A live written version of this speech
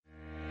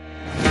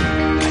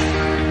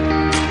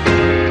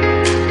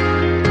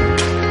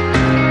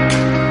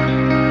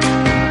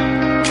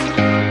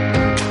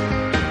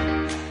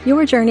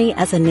Your journey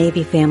as a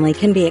Navy family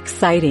can be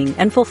exciting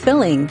and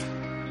fulfilling.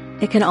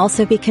 It can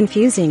also be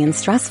confusing and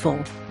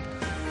stressful.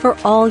 For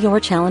all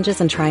your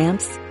challenges and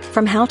triumphs,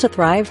 from how to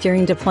thrive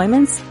during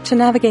deployments to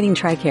navigating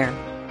TRICARE,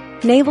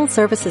 Naval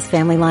Services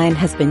Family Line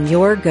has been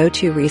your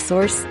go-to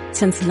resource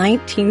since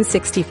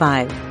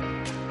 1965.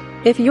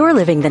 If you're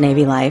living the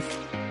Navy life,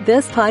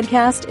 this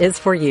podcast is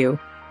for you.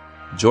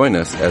 Join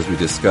us as we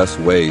discuss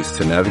ways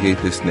to navigate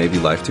this Navy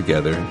life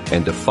together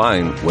and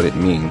define what it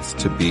means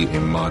to be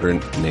a modern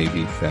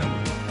Navy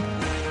family.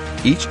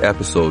 Each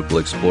episode will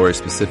explore a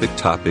specific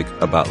topic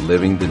about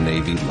living the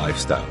Navy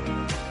lifestyle,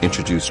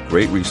 introduce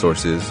great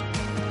resources,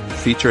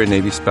 feature a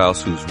Navy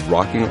spouse who's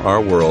rocking our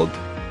world,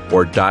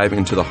 or dive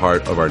into the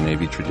heart of our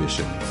Navy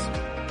traditions.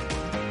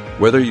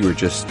 Whether you are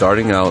just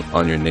starting out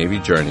on your Navy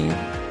journey,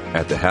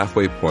 at the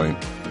halfway point,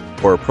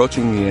 or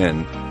approaching the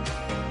end,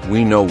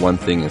 we know one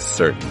thing is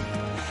certain.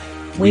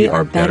 We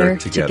are better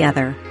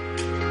together.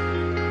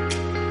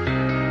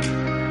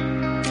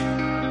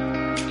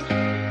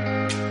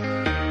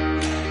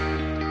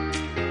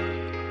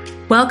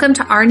 Welcome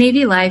to Our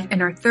Navy Life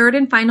and our third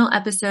and final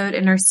episode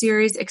in our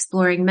series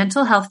exploring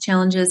mental health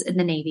challenges in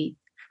the Navy.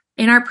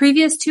 In our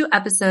previous two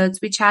episodes,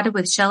 we chatted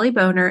with Shelley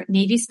Boner,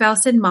 Navy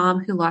spouse and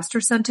mom who lost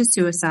her son to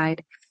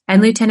suicide,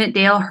 and Lieutenant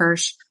Dale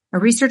Hirsch, a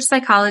research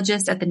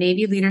psychologist at the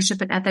Navy Leadership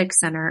and Ethics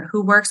Center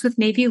who works with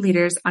Navy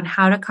leaders on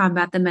how to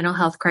combat the mental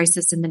health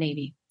crisis in the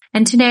Navy.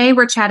 And today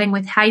we're chatting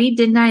with Heidi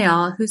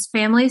Dindial, whose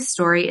family's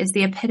story is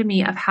the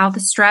epitome of how the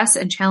stress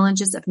and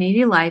challenges of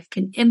Navy life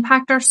can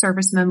impact our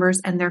service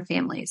members and their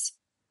families.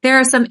 There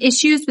are some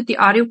issues with the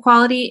audio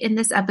quality in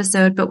this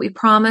episode, but we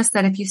promise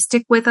that if you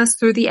stick with us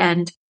through the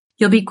end,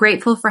 you'll be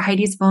grateful for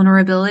Heidi's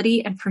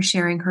vulnerability and for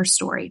sharing her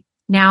story.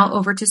 Now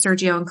over to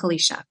Sergio and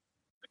Kalisha.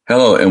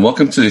 Hello, and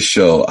welcome to the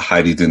show,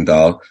 Heidi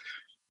Dindial.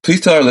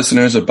 Please tell our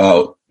listeners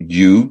about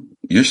you,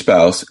 your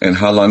spouse, and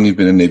how long you've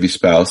been a Navy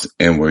spouse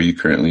and where you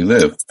currently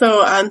live.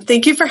 So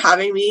thank you for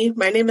having me.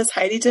 My name is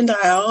Heidi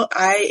Dindial.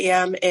 I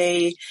am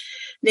a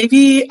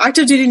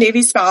active duty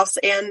Navy spouse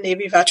and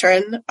Navy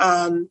veteran.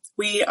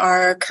 We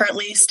are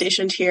currently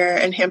stationed here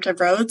in Hampton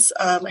Roads.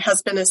 My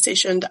husband is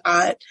stationed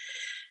at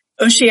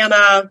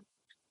Oceana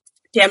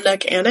Dam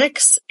Neck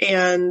Annex,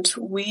 and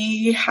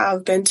we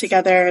have been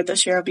together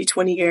this year. It'll be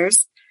 20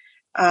 years.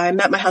 I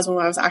met my husband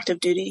when I was active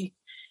duty,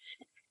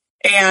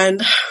 and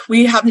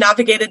we have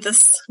navigated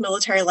this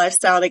military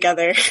lifestyle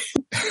together.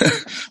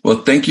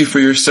 Well, thank you for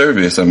your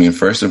service. I mean,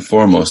 first and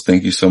foremost,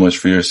 thank you so much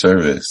for your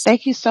service.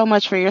 Thank you so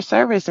much for your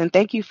service, and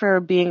thank you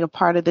for being a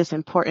part of this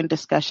important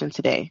discussion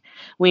today.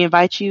 We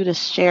invite you to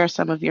share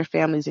some of your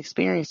family's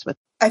experience with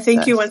us. I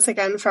thank you once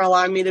again for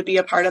allowing me to be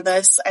a part of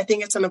this. I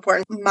think it's an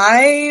important.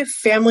 My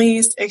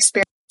family's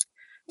experience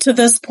to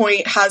this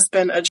point has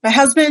been my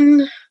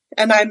husband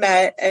and I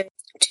met in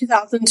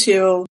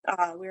 2002.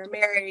 We were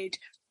married.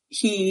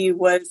 He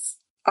was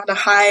on a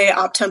high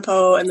op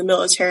tempo in the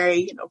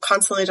military,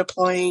 constantly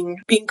deploying,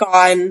 being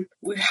gone.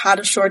 We had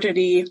a shore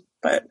duty,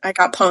 but I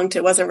got punked.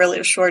 It wasn't really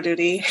a shore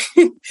duty.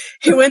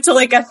 He went to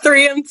like a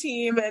 3M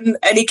team and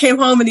he came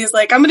home and he's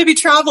like, I'm going to be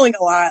traveling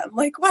a lot. I'm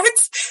like, what?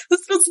 This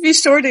is supposed to be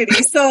shore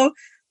duty. So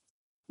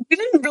we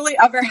didn't really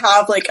ever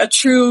have like a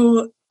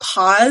true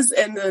pause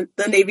in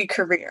the Navy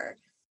career.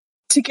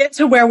 To get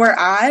to where we're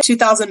at,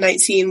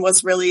 2019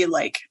 was really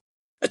like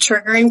a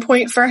triggering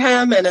point for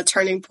him and a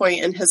turning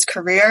point in his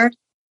career.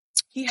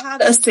 He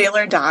had a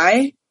sailor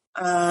die.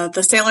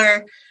 The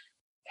sailor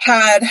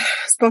had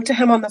spoke to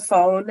him on the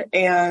phone,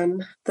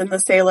 and then the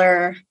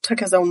sailor took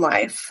his own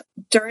life.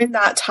 During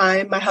that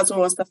time, my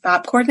husband was the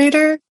FAP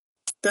coordinator.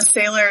 The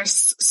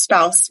sailor's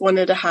spouse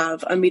wanted to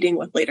have a meeting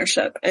with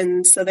leadership,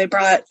 and so they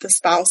brought the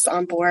spouse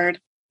on board.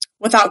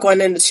 Without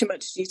going into too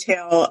much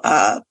detail,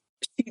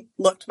 she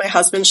looked my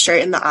husband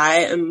straight in the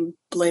eye and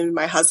blamed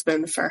my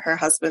husband for her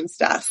husband's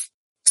death.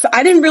 So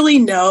I didn't really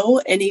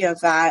know any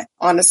of that,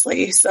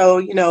 honestly. So,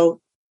 we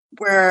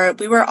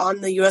were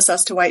on the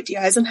USS Dwight D.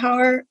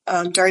 Eisenhower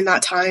during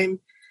that time,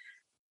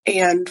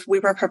 and we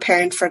were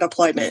preparing for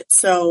deployment.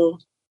 So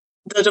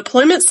the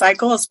deployment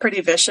cycle is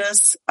pretty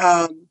vicious.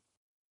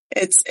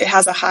 It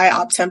has a high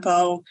op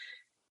tempo.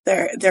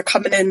 They're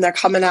coming in, they're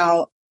coming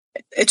out.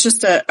 It's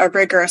just a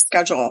rigorous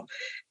schedule.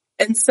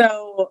 And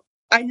so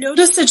I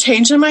noticed a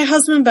change in my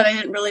husband, but I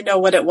didn't really know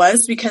what it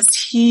was because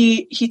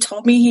he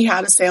told me he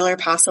had a sailor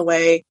pass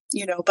away,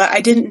 but I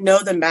didn't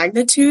know the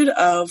magnitude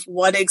of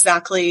what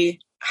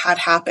exactly had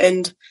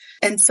happened.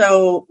 And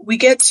so we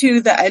get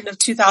to the end of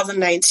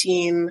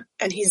 2019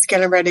 and he's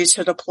getting ready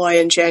to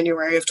deploy in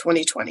January of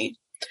 2020.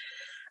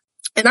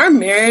 And our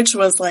marriage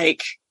was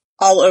like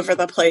all over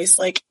the place.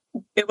 Like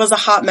it was a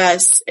hot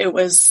mess.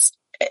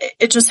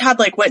 It just had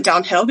like went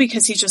downhill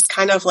because he just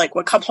kind of like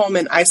would come home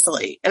and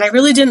isolate. And I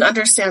really didn't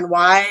understand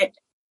why.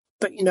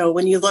 But,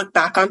 when you look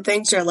back on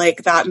things, you're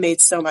like, that made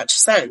so much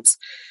sense.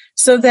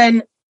 So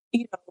then,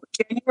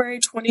 January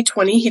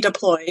 2020, he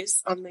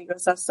deploys on the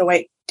USS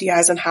Dwight D.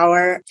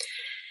 Eisenhower.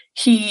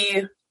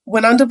 He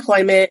went on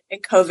deployment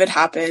and COVID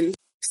happened.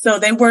 So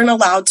they weren't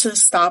allowed to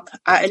stop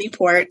at any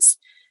ports.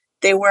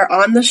 They were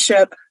on the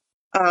ship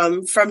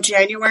from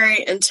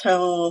January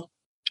until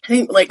I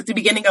think like the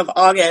beginning of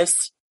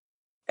August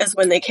is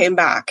when they came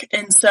back.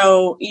 And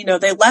so,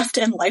 they left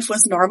and life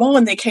was normal,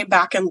 and they came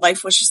back and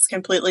life was just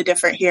completely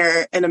different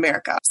here in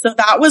America. So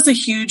that was a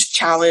huge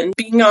challenge,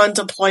 being on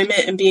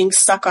deployment and being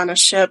stuck on a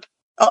ship.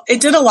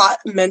 It did a lot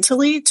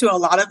mentally to a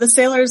lot of the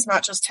sailors,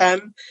 not just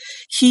him.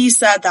 He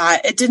said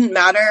that it didn't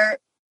matter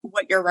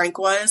what your rank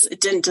was.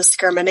 It didn't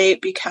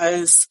discriminate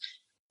because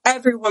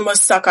everyone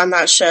was stuck on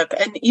that ship.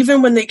 And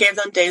even when they gave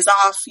them days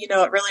off,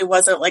 it really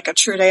wasn't like a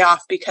true day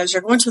off, because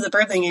you're going to the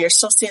berthing and you're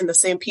still seeing the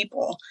same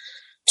people.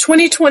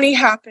 2020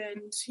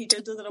 happened. He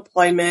did the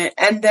deployment,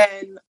 and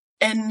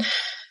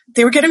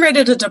they were getting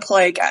ready to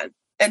deploy again.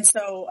 And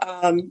so, my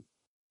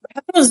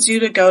husband was due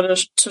to go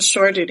to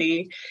shore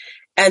duty,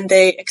 and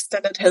they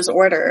extended his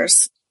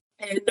orders.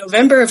 In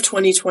November of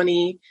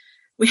 2020,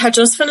 we had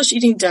just finished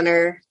eating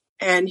dinner,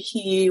 and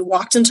he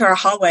walked into our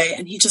hallway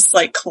and he just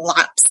like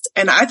collapsed.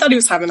 And I thought he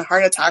was having a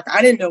heart attack.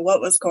 I didn't know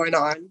what was going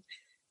on.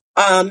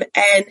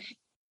 And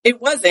it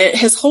wasn't.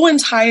 His whole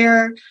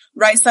entire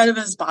right side of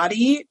his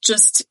body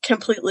just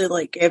completely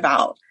like gave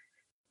out.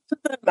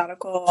 The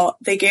medical,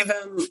 they gave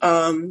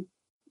him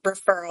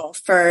referral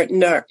for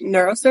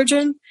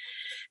neurosurgeon,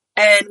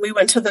 and we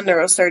went to the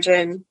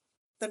neurosurgeon.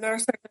 The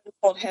neurosurgeon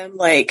told him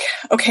like,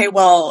 okay,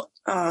 well,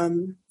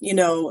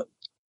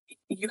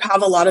 you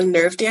have a lot of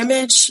nerve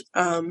damage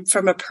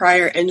from a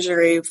prior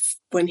injury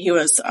when he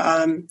was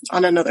on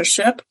another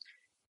ship.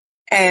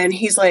 And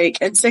he's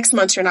like, in 6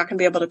 months, you're not going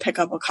to be able to pick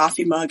up a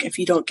coffee mug if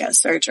you don't get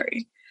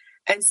surgery.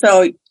 And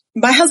so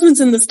my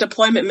husband's in this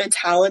deployment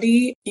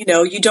mentality, you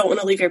don't want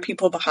to leave your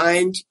people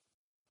behind.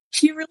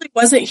 He really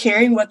wasn't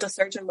hearing what the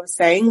surgeon was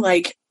saying.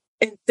 Like,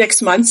 in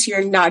 6 months,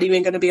 you're not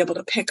even going to be able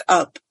to pick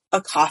up a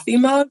coffee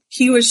mug.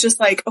 He was just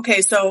like, okay,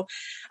 so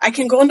I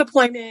can go on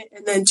deployment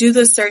and then do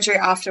this surgery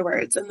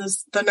afterwards. And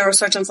the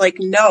neurosurgeon's like,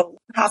 no,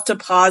 you have to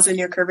pause in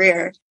your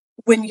career.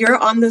 When you're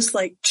on this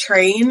like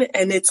train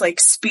and it's like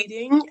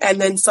speeding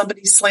and then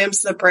somebody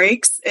slams the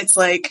brakes, it's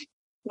like,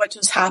 what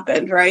just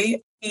happened,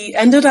 right? He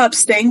ended up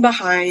staying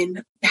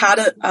behind, had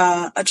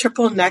a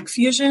triple neck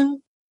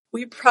fusion.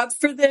 We prepped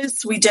for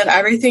this. We did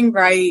everything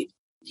right.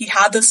 He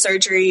had the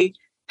surgery.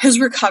 His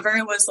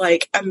recovery was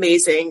like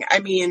amazing.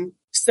 I mean,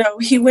 so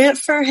he went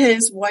for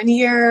his 1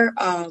 year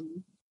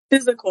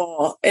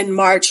physical in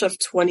March of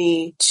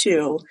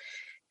 22.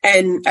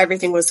 And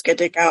everything was good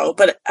to go.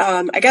 But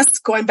I guess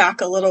going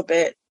back a little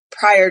bit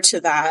prior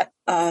to that,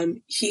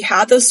 he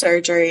had the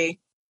surgery.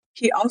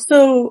 He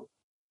also,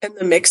 in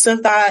the mix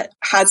of that,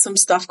 had some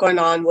stuff going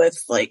on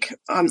with like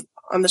on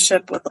the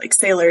ship with like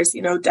sailors,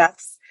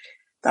 deaths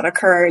that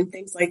occur and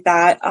things like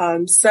that.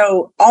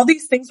 So all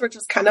these things were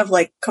just kind of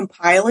like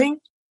compiling.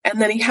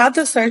 And then he had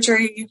the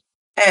surgery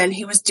and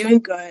he was doing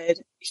good.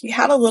 He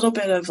had a little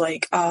bit of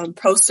like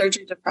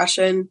post-surgery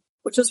depression,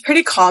 which was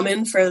pretty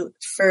common for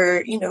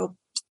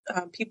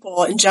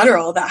people in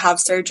general that have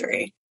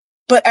surgery.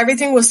 But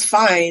everything was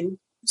fine.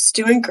 Was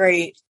doing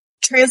great.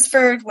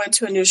 Transferred, went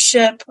to a new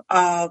ship,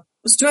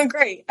 was doing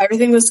great.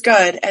 Everything was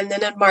good. And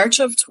then in March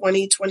of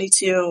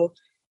 2022,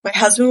 my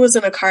husband was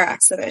in a car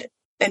accident,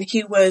 and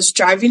he was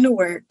driving to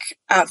work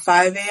at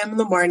 5 a.m. in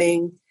the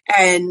morning,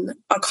 and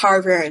a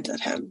car rear-ended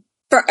him.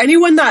 For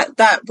anyone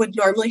that would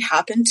normally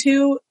happen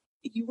to,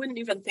 you wouldn't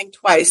even think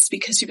twice,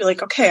 because you'd be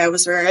like, okay, I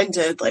was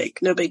rear-ended, like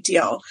no big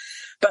deal.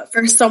 But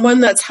for someone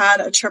that's had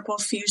a triple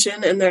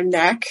fusion in their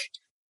neck,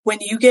 when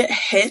you get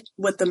hit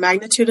with the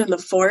magnitude and the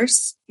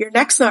force, your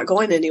neck's not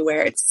going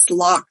anywhere. It's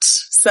locked.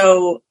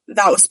 So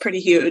that was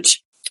pretty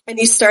huge. And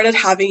he started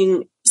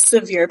having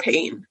severe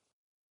pain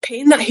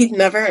that he'd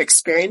never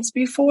experienced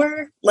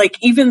before. Like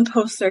even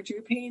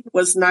post-surgery pain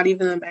was not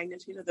even the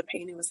magnitude of the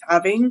pain he was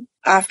having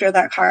after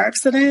that car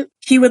accident.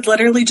 He would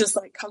literally just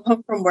like come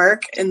home from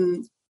work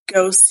and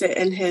go sit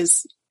in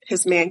his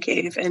man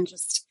cave and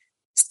just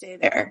stay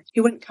there.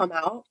 He wouldn't come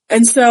out.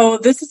 And so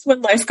this is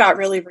when life got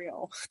really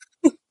real.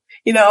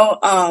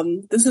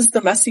 This is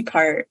the messy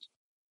part.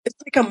 It's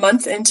like a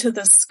month into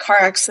this car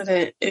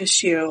accident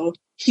issue.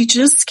 He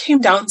just came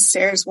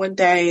downstairs one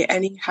day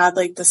and he had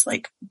like this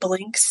like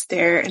blank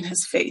stare in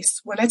his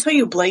face. When I tell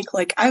you blank,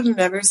 like I've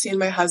never seen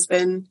my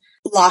husband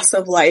loss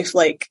of life,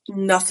 like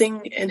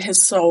nothing in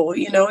his soul,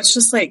 it's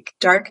just like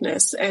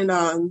darkness. And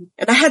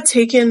I had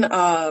taken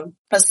a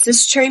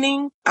CIS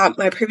training at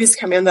my previous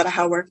command that I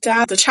had worked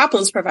at. The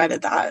chaplains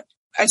provided that.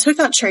 I took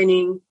that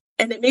training,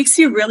 and it makes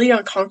you really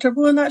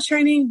uncomfortable in that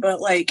training, but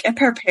like it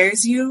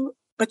prepares you,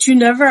 but you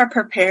never are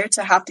prepared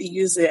to have to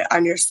use it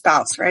on your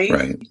spouse, right?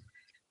 Right.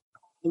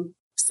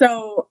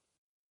 So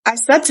I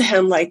said to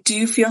him, like, do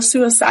you feel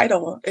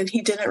suicidal? And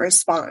he didn't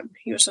respond.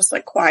 He was just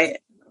like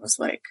quiet. I was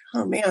like,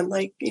 oh man,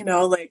 like,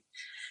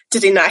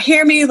 did he not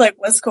hear me? Like,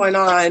 what's going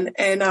on?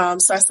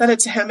 And so I said it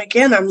to him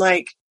again. I'm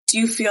like, do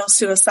you feel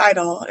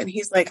suicidal? And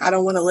he's like, I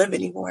don't want to live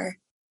anymore.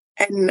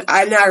 And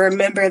I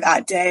remember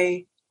that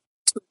day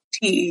to a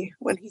T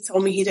when he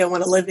told me he didn't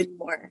want to live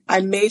anymore.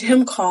 I made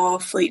him call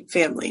Fleet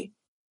Family.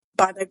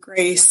 By the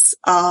grace,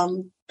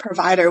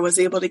 provider was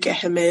able to get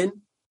him in.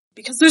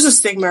 because there's a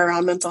stigma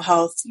around mental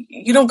health.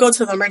 You don't go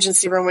to the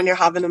emergency room when you're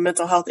having a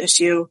mental health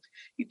issue.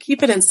 You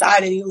keep it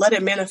inside and you let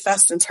it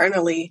manifest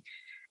internally.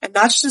 And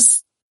that's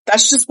just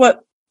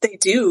what they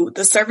do.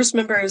 The service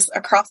members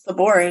across the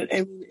board,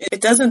 and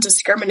it doesn't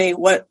discriminate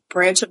what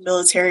branch of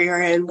military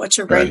you're in, what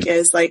your rank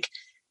is. Like,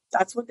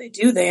 that's what they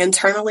do. They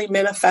internally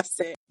manifest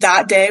it.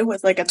 That day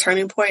was like a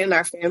turning point in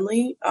our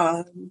family,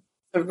 a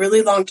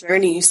really long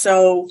journey.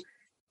 So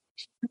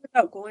he ended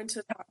up going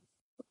to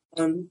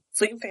the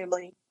Fleeting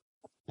family.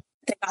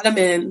 They got him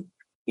in,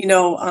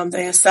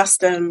 they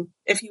assessed him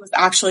if he was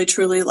actually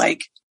truly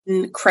like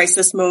in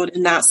crisis mode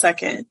in that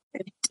second.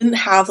 And he didn't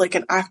have like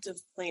an active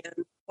plan,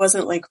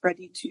 wasn't like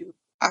ready to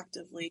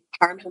actively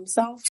harm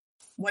himself.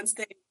 Once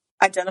they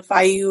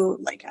identify you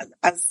like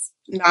as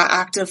not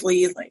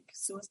actively like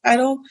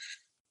suicidal,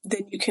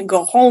 then you can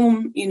go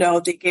home.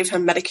 They gave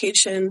him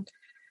medication.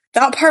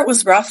 That part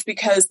was rough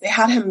because they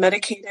had him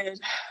medicated.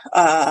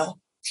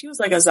 He was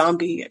like a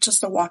zombie,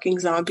 just a walking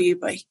zombie,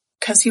 but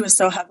because he was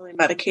so heavily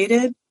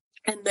medicated.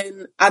 And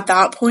then at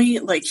that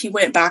point, like, he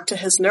went back to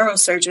his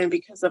neurosurgeon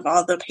because of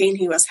all the pain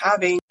he was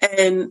having,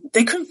 and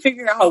they couldn't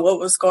figure out what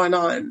was going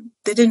on.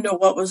 They didn't know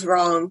what was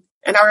wrong.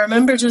 And I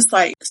remember just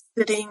like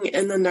sitting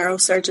in the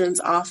neurosurgeon's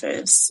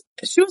office.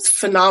 She was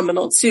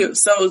phenomenal too.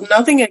 So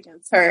nothing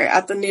against her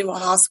at the Naval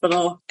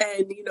Hospital,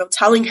 and,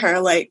 telling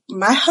her like,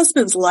 my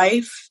husband's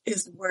life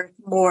is worth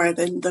more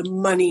than the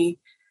money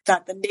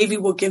that the Navy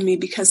will give me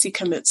because he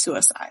commits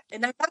suicide.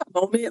 And at that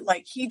moment,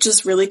 like, he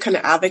just really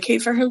couldn't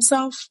advocate for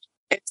himself.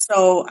 And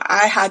so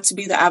I had to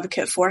be the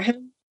advocate for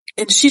him.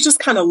 And she just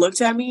kind of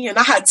looked at me, and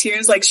I had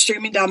tears like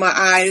streaming down my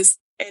eyes.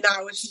 And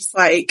I was just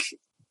like,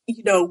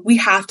 we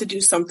have to do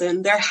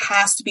something. There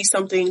has to be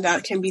something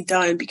that can be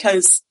done,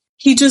 because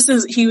he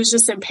was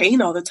just in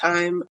pain all the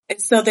time.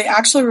 And so they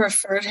actually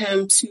referred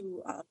him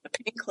to a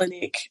pain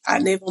clinic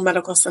at Naval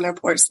Medical Center,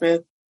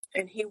 Portsmouth.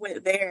 And he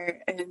went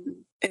there,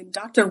 and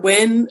Dr.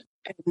 Wynn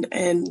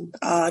and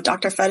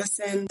Dr.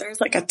 Fedison,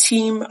 there's like a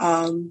team.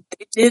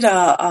 They did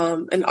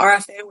an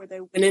RFA where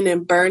they went in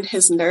and burned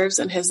his nerves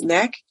in his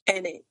neck,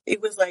 and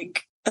it was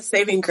like a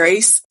saving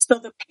grace. So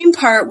the pain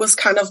part was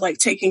kind of like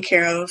taken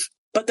care of,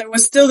 but there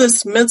was still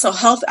this mental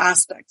health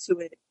aspect to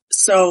it.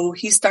 So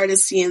he started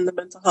seeing the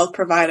mental health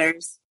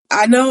providers.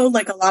 I know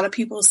like a lot of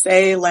people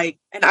say like,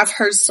 and I've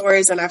heard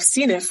stories and I've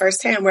seen it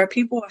firsthand where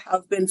people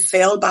have been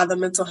failed by the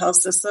mental health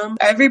system.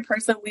 Every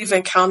person we've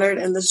encountered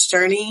in this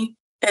journey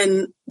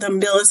in the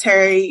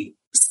military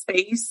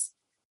space,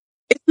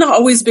 it's not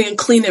always been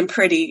clean and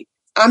pretty.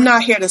 I'm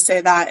not here to say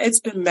that.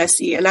 It's been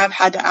messy, and I've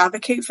had to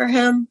advocate for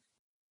him,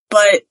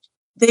 but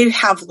they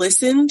have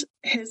listened.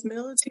 His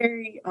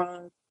military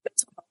mental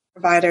health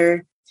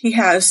provider, he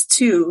has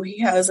two. He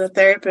has a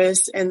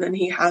therapist, and then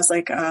he has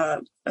like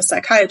a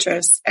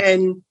psychiatrist,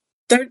 and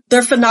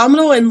they're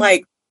phenomenal, and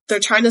like they're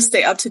trying to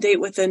stay up to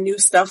date with the new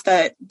stuff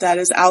that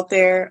is out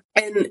there.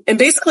 And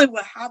basically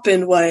what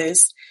happened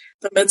was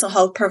the mental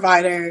health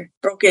provider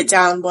broke it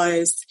down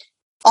was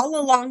all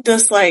along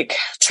this like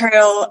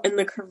trail in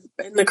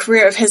the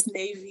career of his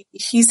Navy,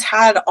 he's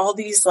had all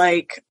these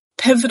like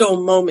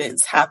pivotal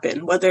moments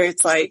happen, whether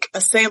it's like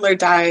a sailor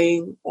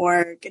dying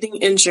or getting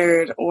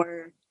injured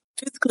or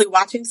physically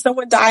watching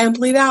someone die and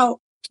bleed out.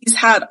 He's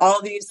had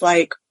all these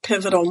like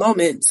pivotal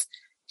moments.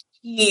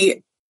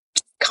 He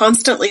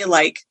constantly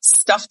like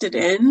stuffed it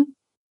in,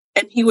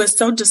 and he was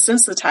so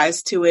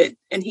desensitized to it,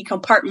 and he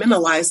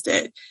compartmentalized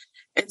it.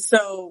 And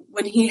so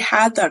when he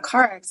had that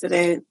car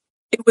accident,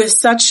 it was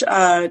such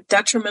a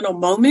detrimental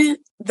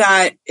moment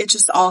that it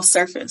just all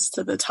surfaced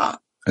to the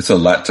top. It's a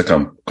lot to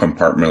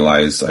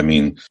compartmentalize. I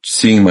mean,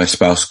 seeing my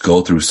spouse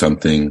go through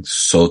something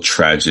so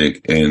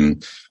tragic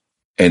and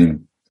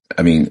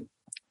I mean,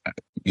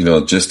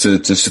 just to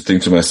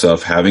think to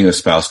myself, having a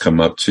spouse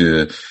come up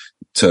to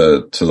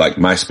like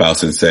my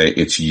spouse and say,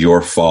 it's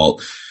your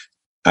fault.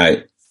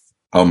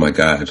 Oh my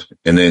God.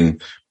 And then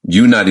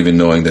you not even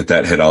knowing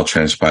that had all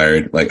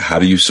transpired. Like, how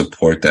do you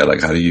support that?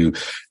 Like, how do you,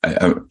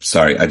 I'm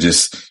sorry. I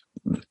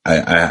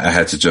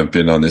had to jump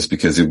in on this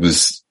because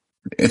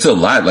it's a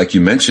lot. Like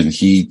you mentioned,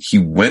 he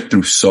went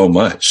through so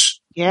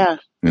much. Yeah.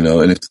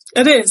 And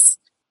it is.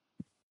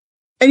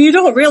 And you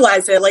don't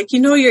realize it. Like,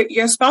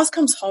 your spouse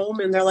comes home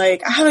and they're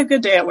like, I had a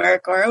good day at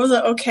work, or it was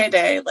an okay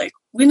day. Like,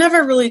 we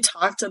never really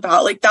talked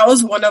about, like, that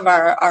was one of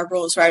our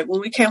rules, right? When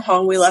we came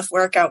home, we left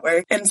work at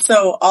work. And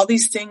so all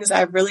these things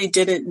I really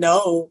didn't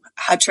know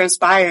had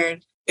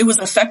transpired. It was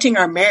affecting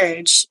our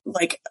marriage,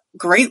 like,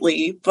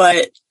 greatly.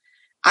 But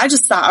I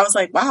just thought, I was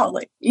like, wow,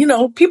 like,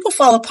 people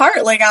fall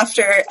apart, like,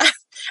 after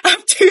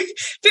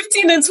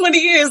 15 and 20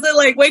 years. They're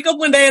like, wake up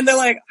one day and they're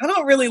like, I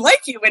don't really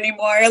like you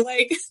anymore.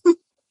 Like,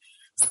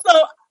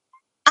 so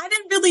I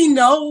didn't really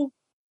know,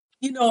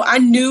 I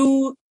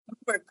knew we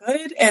were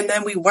good and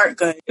then we weren't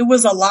good. It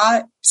was a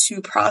lot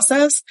to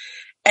process,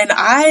 and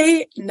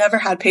I never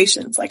had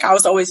patience. Like, I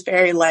was always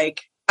very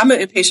like, I'm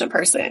an impatient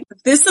person.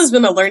 This has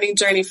been a learning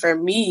journey for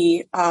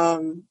me.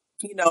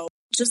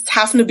 just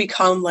having to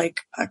become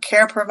like a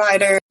care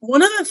provider.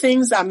 One of the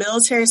things that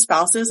military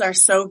spouses are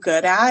so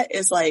good at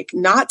is like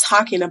not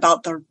talking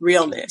about the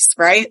realness,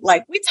 right?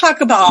 Like we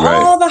talk about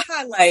all the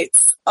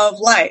highlights of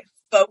life,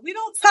 but we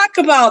don't talk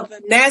about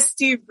the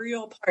nasty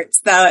real parts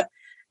that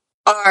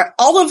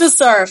all of us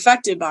are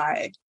affected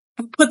by.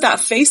 We put that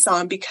face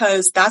on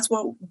because that's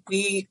what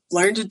we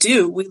learn to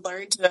do. We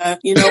learn to,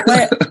 you know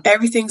what,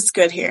 everything's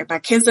good here. My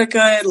kids are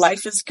good.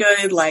 Life is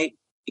good. Like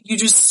you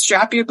just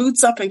strap your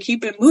boots up and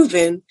keep it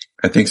moving.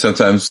 I think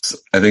sometimes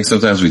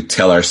we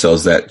tell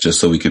ourselves that just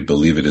so we could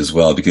believe it as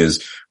well,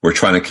 because we're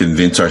trying to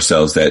convince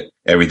ourselves that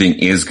everything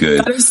is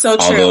good. That is so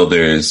true. Although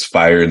there's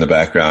fire in the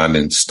background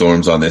and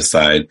storms on this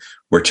side,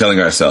 we're telling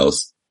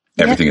ourselves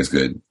everything is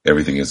good.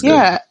 Everything is good.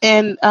 Yeah.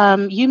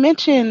 And, you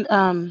mentioned,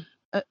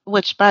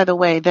 which by the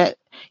way, that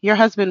your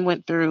husband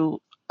went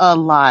through a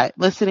lot.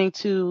 Listening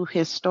to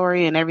his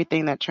story and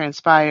everything that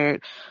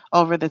transpired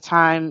over the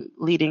time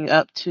leading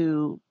up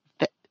to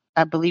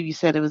I believe you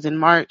said it was in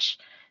March.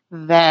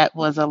 That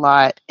was a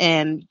lot.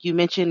 And you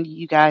mentioned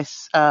you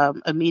guys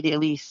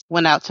immediately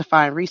went out to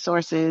find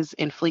resources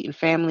in Fleet and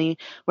Family.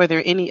 Were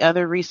there any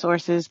other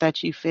resources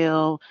that you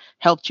feel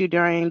helped you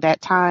during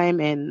that time?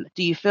 And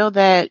do you feel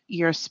that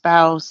your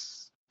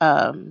spouse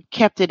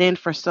kept it in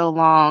for so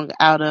long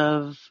out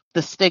of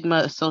the stigma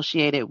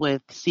associated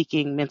with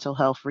seeking mental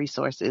health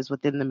resources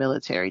within the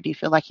military? Do you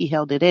feel like he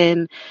held it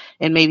in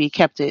and maybe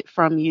kept it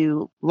from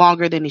you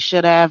longer than he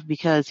should have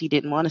because he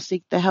didn't want to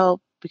seek the help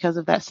because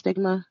of that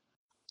stigma?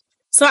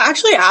 So I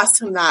actually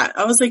asked him that.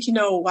 I was like,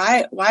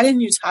 why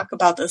didn't you talk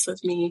about this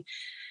with me?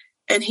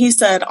 And he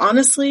said,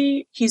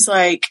 honestly, he's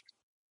like,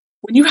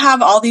 when you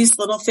have all these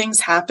little things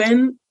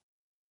happen,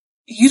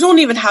 you don't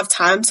even have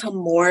time to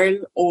mourn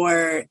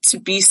or to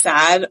be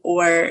sad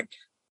or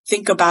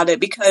think about it,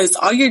 because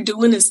all you're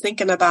doing is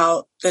thinking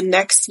about the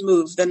next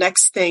move, the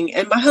next thing.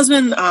 And my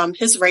husband,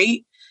 his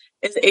rate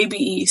is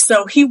ABE.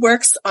 So he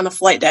works on a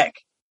flight deck.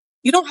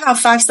 You don't have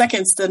 5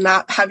 seconds to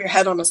not have your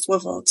head on a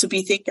swivel, to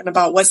be thinking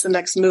about what's the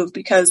next move,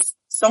 because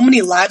so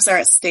many lives are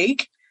at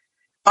stake.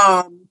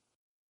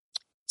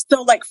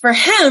 So like for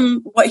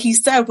him, what he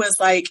said was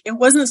like, it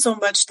wasn't so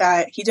much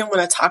that he didn't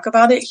want to talk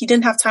about it. He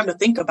didn't have time to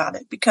think about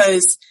it,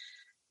 because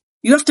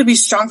you have to be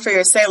strong for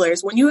your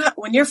sailors. When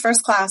your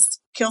first class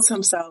kills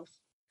himself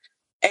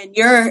and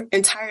your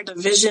entire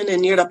division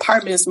and your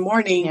department is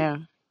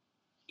mourning,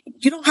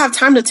 you don't have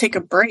time to take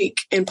a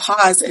break and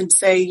pause and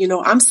say,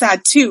 I'm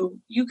sad too.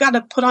 You got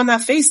to put on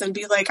that face and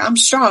be like, I'm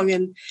strong.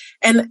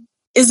 And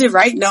is it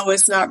right? No,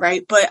 it's not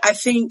right. But I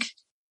think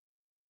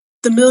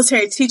the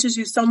military teaches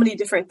you so many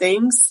different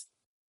things.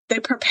 They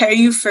prepare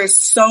you for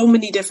so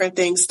many different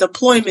things,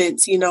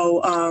 deployments,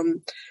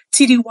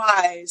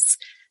 TDYs,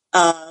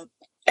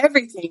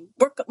 everything.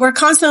 We're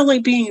constantly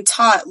being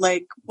taught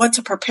like what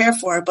to prepare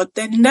for, but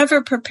they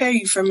never prepare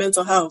you for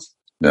mental health.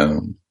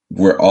 No.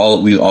 We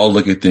all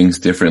look at things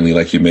differently.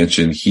 Like you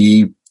mentioned,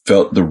 he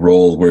felt the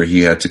role where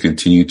he had to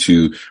continue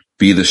to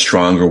be the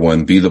stronger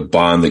one, be the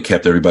bond that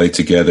kept everybody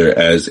together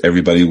as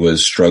everybody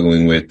was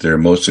struggling with their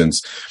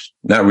emotions,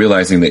 not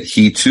realizing that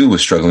he too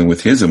was struggling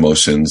with his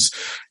emotions,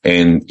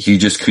 and he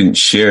just couldn't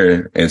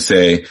share and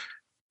say,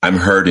 I'm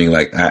hurting.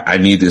 Like I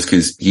need this,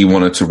 because he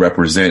wanted to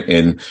represent.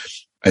 And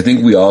I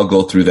think we all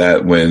go through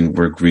that when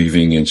we're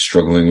grieving and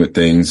struggling with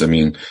things. I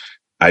mean,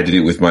 I did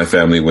it with my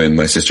family when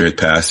my sister had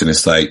passed, and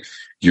it's like,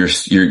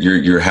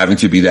 you're having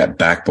to be that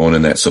backbone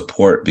and that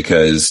support,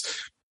 because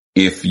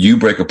if you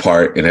break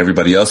apart and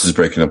everybody else is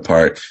breaking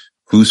apart,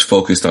 who's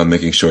focused on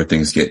making sure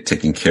things get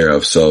taken care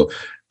of? So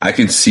I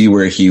can see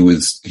where he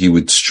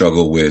would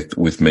struggle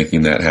with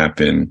making that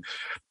happen.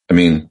 I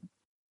mean,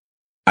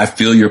 I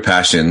feel your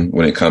passion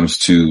when it comes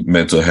to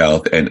mental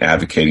health and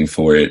advocating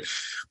for it.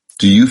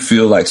 Do you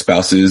feel like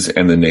spouses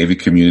and the Navy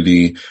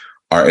community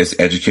are as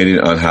educated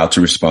on how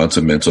to respond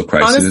to mental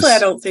crisis? Honestly, I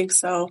don't think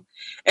so.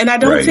 And I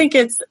don't think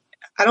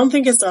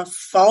it's a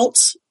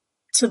fault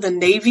to the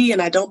Navy,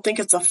 and I don't think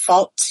it's a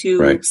fault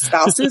to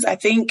spouses. I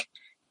think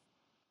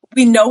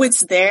we know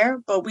it's there,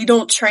 but we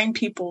don't train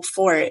people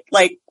for it.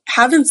 Like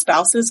having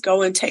spouses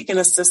go and take an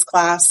assist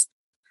class.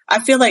 I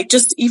feel like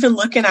just even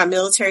looking at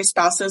military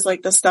spouses,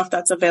 like the stuff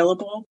that's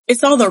available,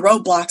 it's all the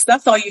roadblocks.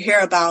 That's all you hear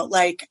about.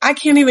 Like, I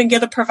can't even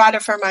get a provider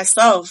for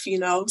myself,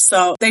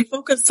 So they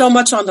focus so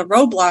much on the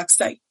roadblocks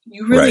that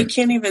you really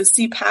can't even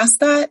see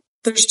past that.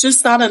 There's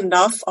just not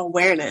enough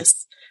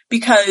awareness,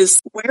 because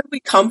where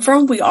we come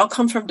from, we all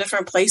come from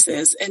different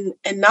places, and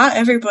not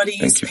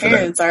everybody's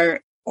parents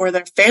or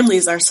their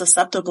families are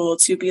susceptible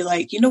to be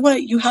like, you know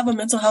what, you have a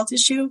mental health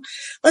issue,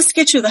 let's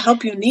get you the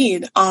help you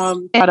need.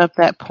 Brought up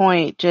that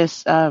point,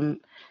 just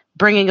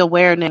bringing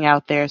awareness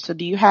out there. So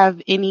do you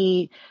have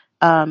any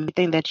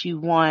thing that you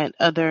want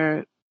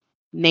other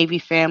Navy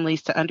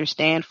families to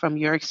understand from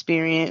your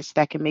experience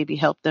that can maybe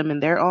help them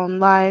in their own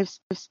lives?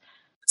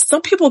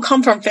 Some people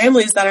come from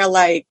families that are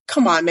like,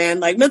 come on, man,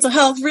 like mental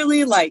health,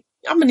 really? Like,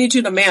 I'm gonna need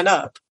you to man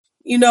up,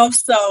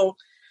 So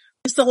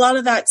it's a lot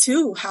of that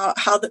too, how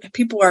the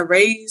people are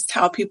raised,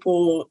 how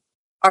people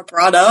are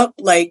brought up.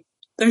 Like,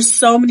 There's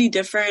so many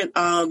different,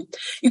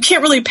 you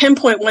can't really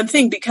pinpoint one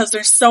thing because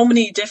there's so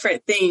many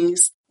different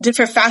things,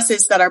 different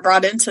facets that are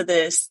brought into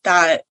this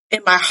that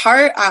in my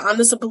heart, I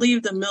honestly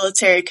believe the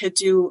military could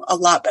do a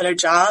lot better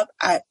job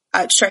at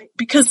training,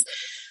 because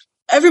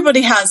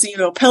everybody has,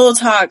 pillow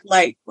talk,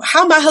 like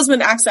how my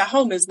husband acts at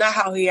home is not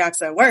how he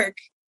acts at work.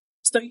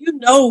 So you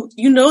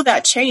know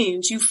that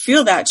change, you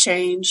feel that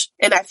change.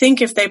 And I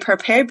think if they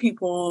prepare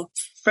people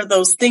for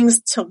those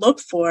things to look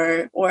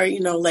for, or,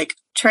 like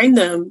train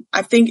them,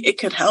 I think it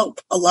could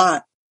help a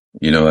lot.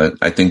 You know what?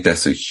 I think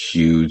that's a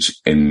huge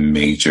and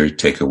major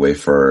takeaway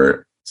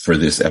for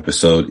this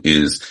episode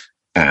is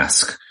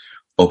ask.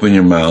 Open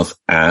your mouth,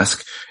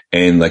 ask.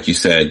 And like you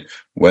said,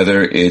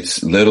 whether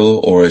it's little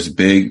or it's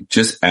big,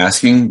 just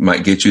asking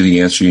might get you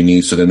the answer you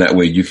need. So then that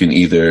way you can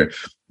either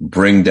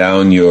bring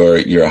down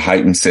your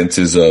heightened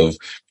senses of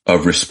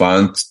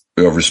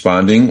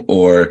responding,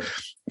 or,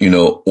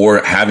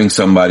 or having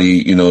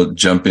somebody,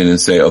 jump in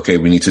and say, okay,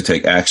 we need to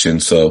take action.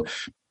 So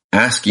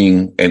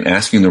asking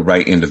the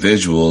right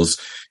individuals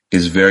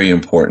is very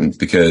important,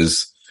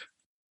 because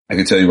I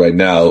can tell you right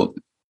now,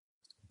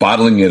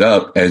 bottling it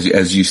up, as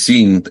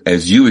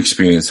you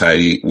experienced,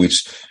 Heidi,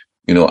 which,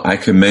 I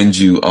commend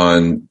you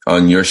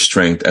on your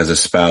strength as a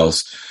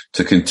spouse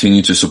to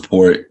continue to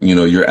support,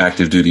 your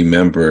active duty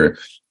member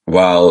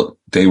while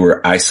they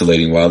were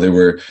isolating, while they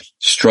were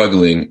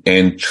struggling,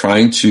 and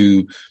trying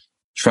to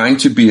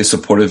be as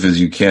supportive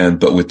as you can,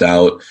 but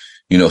without,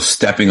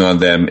 stepping on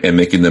them and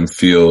making them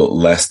feel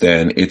less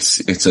than.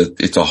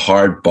 It's a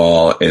hard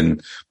ball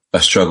and a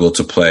struggle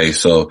to play.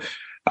 So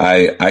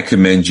I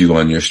commend you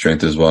on your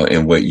strength as well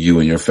and what you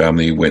and your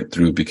family went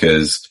through,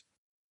 because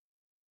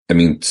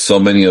so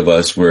many of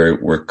us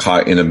were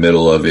caught in the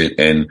middle of it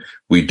and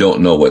we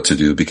don't know what to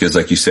do, because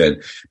like you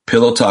said,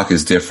 pillow talk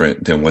is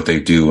different than what they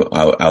do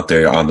out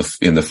there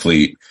in the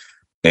fleet.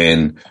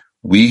 And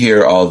we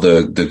hear all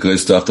the good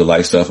stuff, the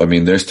light stuff.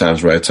 There's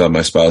times where I tell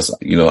my spouse,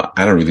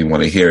 I don't really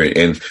want to hear it.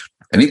 And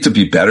I need to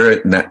be better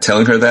at not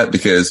telling her that,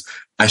 because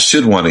I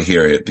should want to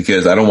hear it,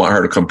 because I don't want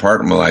her to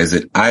compartmentalize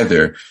it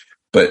either.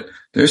 But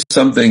there's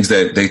some things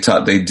that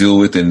they deal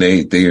with and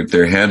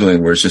they're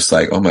handling where it's just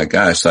like, oh my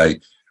gosh,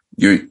 like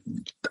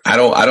I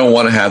don't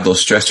want to have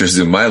those stressors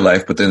in my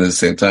life, but then at the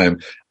same time,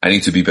 I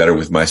need to be better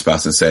with my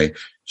spouse and say,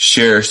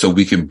 share, so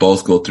we can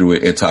both go through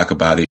it and talk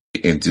about it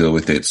and deal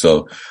with it.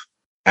 So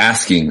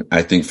asking,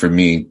 I think for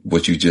me,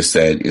 what you just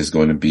said is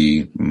going to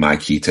be my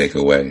key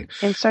takeaway.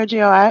 And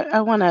Sergio,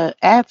 I want to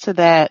add to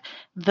that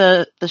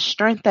the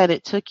strength that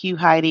it took you,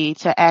 Heidi,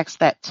 to ask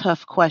that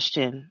tough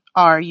question,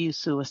 are you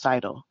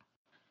suicidal?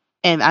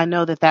 And I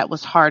know that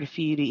was hard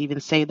for you to even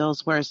say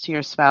those words to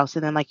your spouse.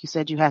 And then, like you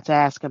said, you had to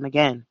ask him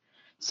again.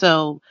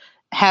 So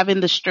having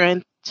the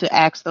strength to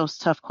ask those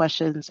tough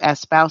questions as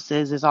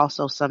spouses is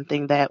also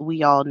something that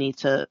we all need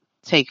to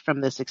take from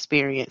this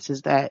experience,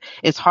 is that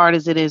as hard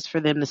as it is for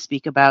them to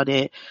speak about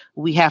it,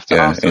 we have to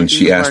also and do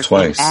she the asked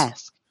work twice. And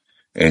ask.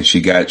 And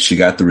she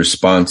got the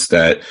response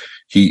that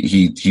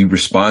he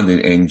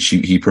responded, and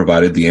he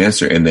provided the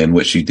answer. And then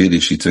what she did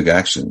is she took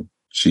action.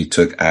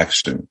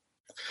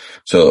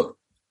 So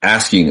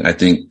asking, I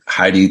think,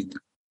 Heidi,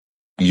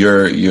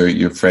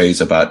 your phrase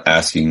about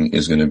asking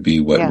is going to be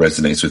what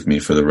resonates with me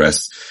for the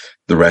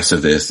rest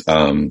of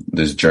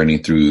this journey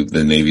through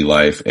the Navy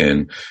life.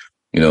 And,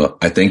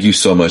 I thank you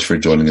so much for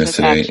joining us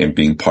today and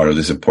being part of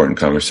this important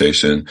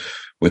conversation.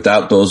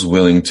 Without those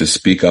willing to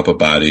speak up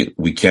about it,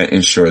 we can't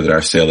ensure that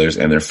our sailors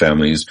and their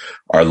families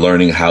are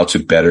learning how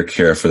to better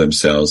care for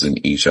themselves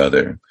and each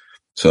other.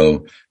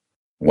 So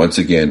once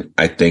again,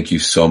 I thank you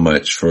so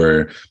much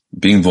for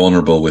being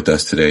vulnerable with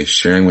us today,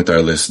 sharing with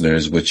our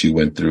listeners what you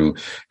went through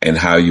and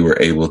how you were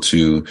able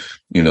to,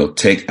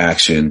 take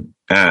action,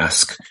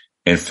 ask,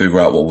 and figure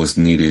out what was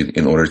needed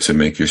in order to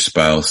make your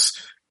spouse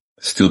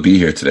still be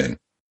here today.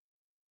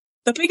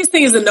 The biggest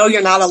thing is to know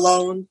you're not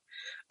alone.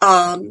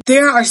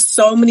 There are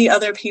so many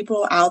other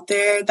people out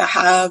there that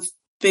have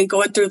been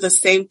going through the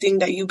same thing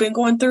that you've been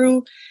going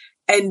through,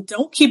 and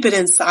don't keep it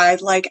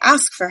inside. Like,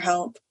 ask for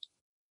help.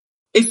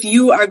 If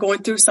you are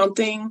going through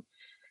something,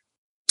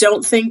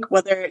 don't think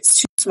whether it's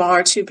too small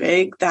or too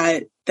big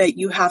that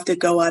you have to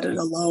go at it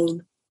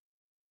alone.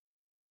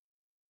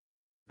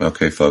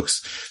 Okay,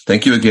 folks.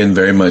 Thank you again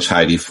very much,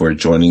 Heidi, for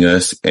joining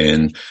us.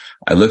 And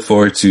I look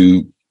forward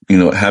to,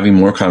 having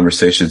more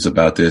conversations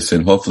about this,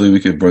 and hopefully we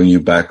could bring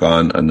you back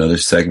on another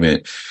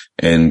segment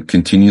and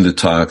continue the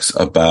talks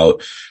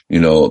about,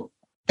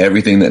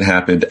 everything that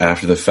happened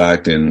after the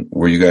fact and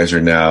where you guys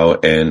are now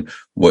and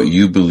what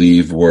you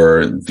believe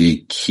were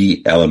the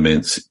key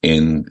elements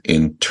in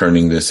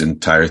turning this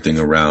entire thing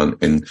around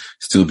and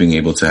still being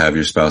able to have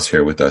your spouse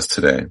here with us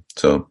today.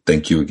 So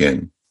thank you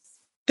again.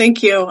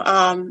 Thank you.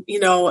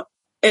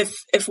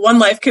 If one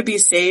life could be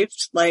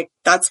saved, like,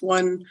 that's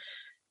one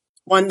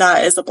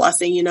that is a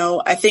blessing.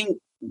 I think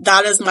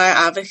that is my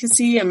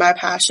advocacy and my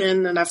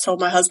passion. And I've told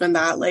my husband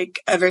that,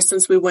 like, ever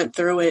since we went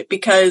through it,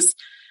 because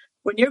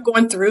when you're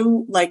going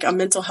through like a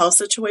mental health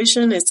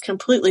situation, it's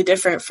completely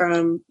different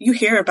from, you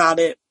hear about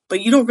it,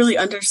 but you don't really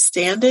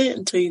understand it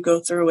until you go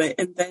through it.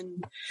 And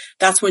then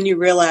that's when you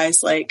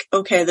realize, like,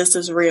 okay, this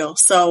is real.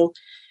 So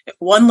if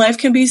one life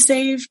can be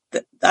saved,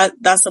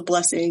 that's a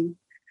blessing.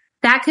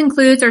 That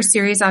concludes our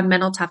series on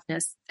mental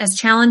toughness. As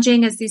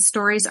challenging as these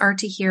stories are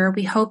to hear,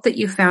 we hope that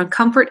you found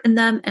comfort in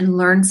them and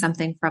learned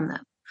something from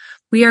them.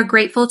 We are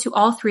grateful to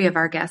all three of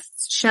our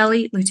guests,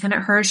 Shelley,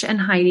 Lieutenant Hirsch, and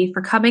Heidi,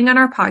 for coming on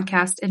our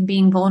podcast and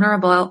being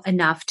vulnerable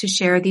enough to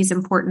share these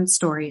important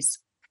stories.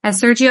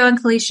 As Sergio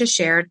and Kalisha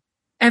shared,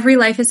 every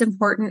life is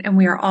important and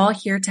we are all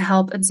here to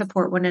help and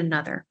support one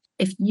another.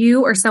 If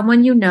you or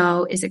someone you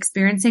know is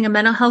experiencing a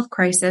mental health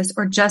crisis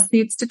or just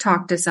needs to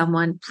talk to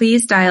someone,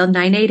 please dial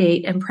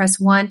 988 and press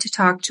 1 to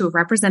talk to a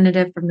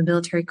representative from the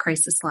Military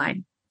Crisis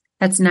Line.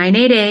 That's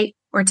 988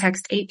 or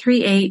text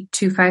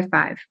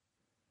 838-255.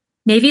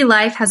 Navy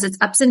life has its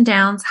ups and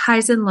downs,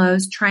 highs and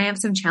lows,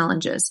 triumphs and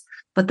challenges.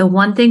 But the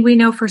one thing we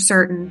know for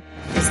certain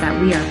is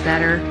that we are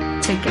better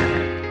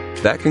together.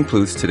 That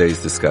concludes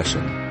today's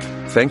discussion.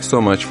 Thanks so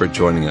much for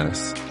joining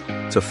us.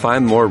 To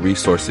find more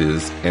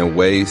resources and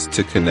ways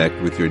to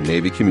connect with your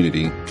Navy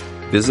community,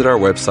 visit our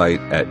website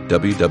at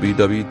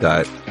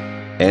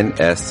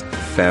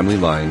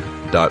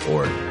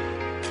www.nsfamilyline.org.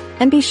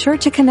 And be sure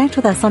to connect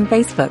with us on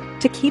Facebook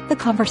to keep the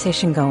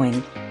conversation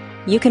going.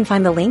 You can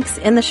find the links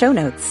in the show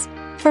notes.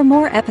 For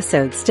more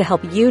episodes to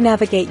help you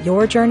navigate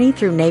your journey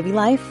through Navy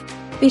life,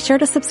 be sure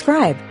to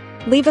subscribe,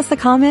 leave us a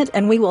comment,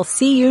 and we will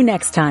see you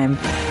next time.